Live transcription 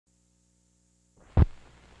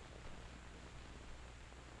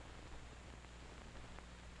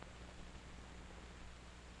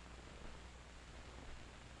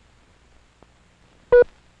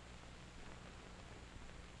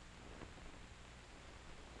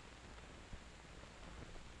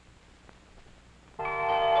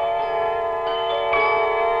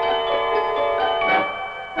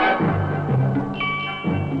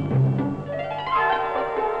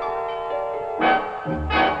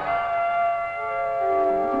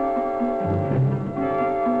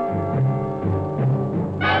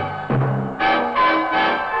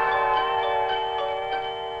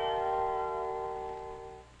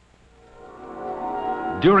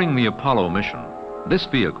During the Apollo mission, this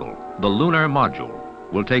vehicle, the Lunar Module,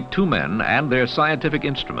 will take 2 men and their scientific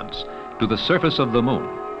instruments to the surface of the moon.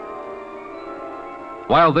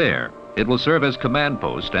 While there, it will serve as command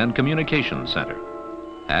post and communications center.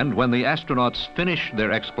 And when the astronauts finish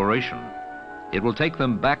their exploration, it will take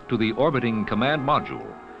them back to the orbiting command module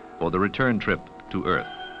for the return trip to Earth.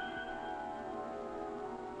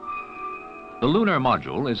 The Lunar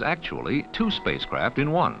Module is actually 2 spacecraft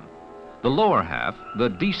in one. The lower half, the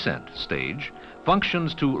descent stage,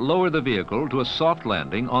 functions to lower the vehicle to a soft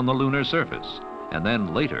landing on the lunar surface, and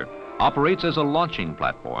then later operates as a launching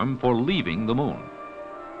platform for leaving the moon.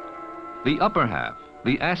 The upper half,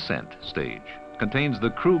 the ascent stage, contains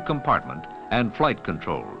the crew compartment and flight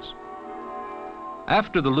controls.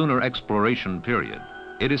 After the lunar exploration period,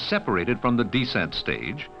 it is separated from the descent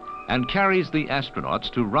stage and carries the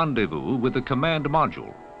astronauts to rendezvous with the command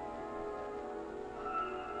module.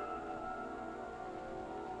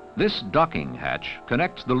 This docking hatch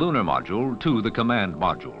connects the lunar module to the command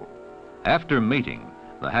module. After mating,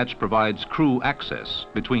 the hatch provides crew access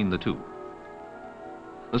between the two.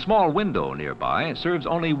 The small window nearby serves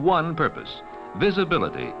only one purpose: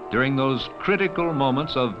 visibility during those critical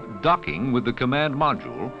moments of docking with the command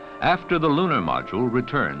module after the lunar module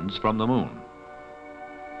returns from the moon.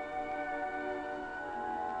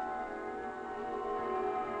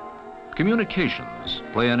 Communications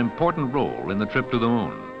play an important role in the trip to the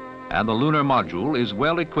moon, and the lunar module is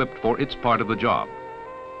well equipped for its part of the job.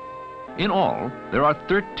 In all, there are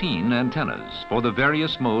 13 antennas for the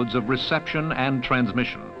various modes of reception and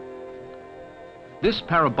transmission. This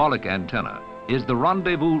parabolic antenna is the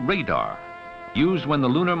rendezvous radar, used when the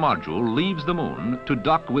lunar module leaves the moon to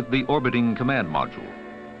dock with the orbiting command module.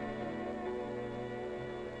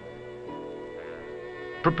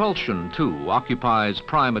 Propulsion, too, occupies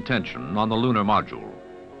prime attention on the lunar module.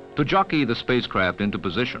 To jockey the spacecraft into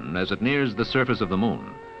position as it nears the surface of the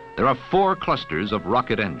moon, there are 4 clusters of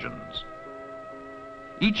rocket engines.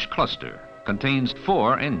 Each cluster contains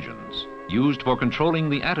 4 engines used for controlling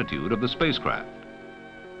the attitude of the spacecraft.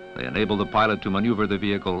 They enable the pilot to maneuver the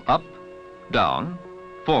vehicle up, down,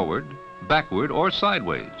 forward, backward, or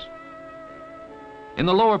sideways. In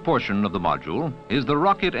the lower portion of the module is the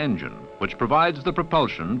rocket engine, which provides the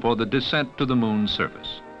propulsion for the descent to the moon's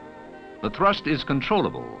surface. The thrust is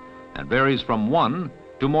controllable and varies from 1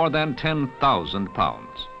 to more than 10,000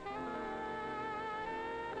 pounds.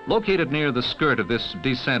 Located near the skirt of this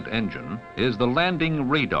descent engine is the landing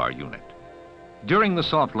radar unit. During the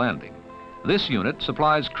soft landing, this unit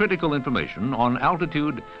supplies critical information on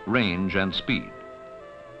altitude, range, and speed.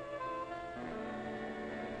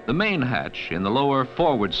 The main hatch in the lower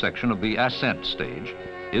forward section of the ascent stage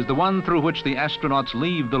is the one through which the astronauts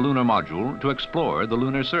leave the lunar module to explore the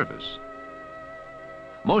lunar surface.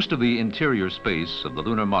 Most of the interior space of the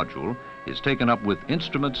lunar module is taken up with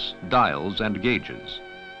instruments, dials, and gauges.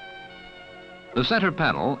 The center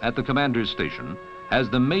panel at the commander's station has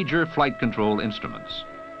the major flight control instruments.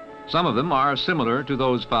 Some of them are similar to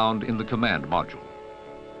those found in the command module.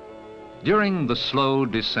 During the slow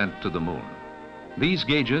descent to the moon, these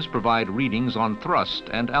gauges provide readings on thrust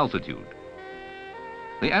and altitude.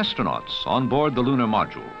 The astronauts on board the lunar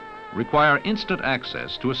module require instant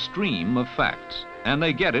access to a stream of facts, and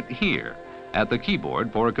they get it here at the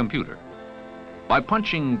keyboard for a computer. By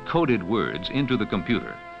punching coded words into the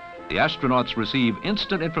computer, the astronauts receive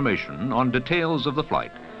instant information on details of the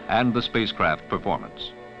flight and the spacecraft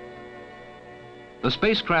performance. The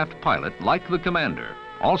spacecraft pilot, like the commander,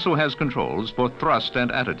 also has controls for thrust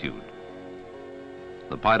and attitude.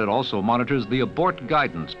 The pilot also monitors the abort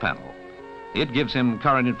guidance panel. It gives him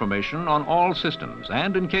current information on all systems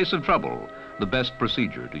and, in case of trouble, the best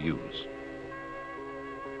procedure to use.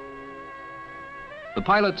 The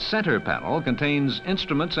pilot's center panel contains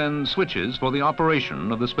instruments and switches for the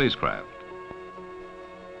operation of the spacecraft.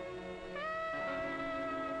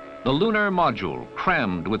 The lunar module,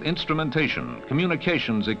 crammed with instrumentation,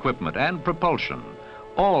 communications equipment, and propulsion,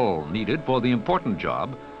 all needed for the important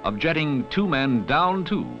job of jetting 2 men down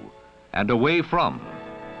to and away from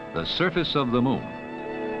the surface of the moon.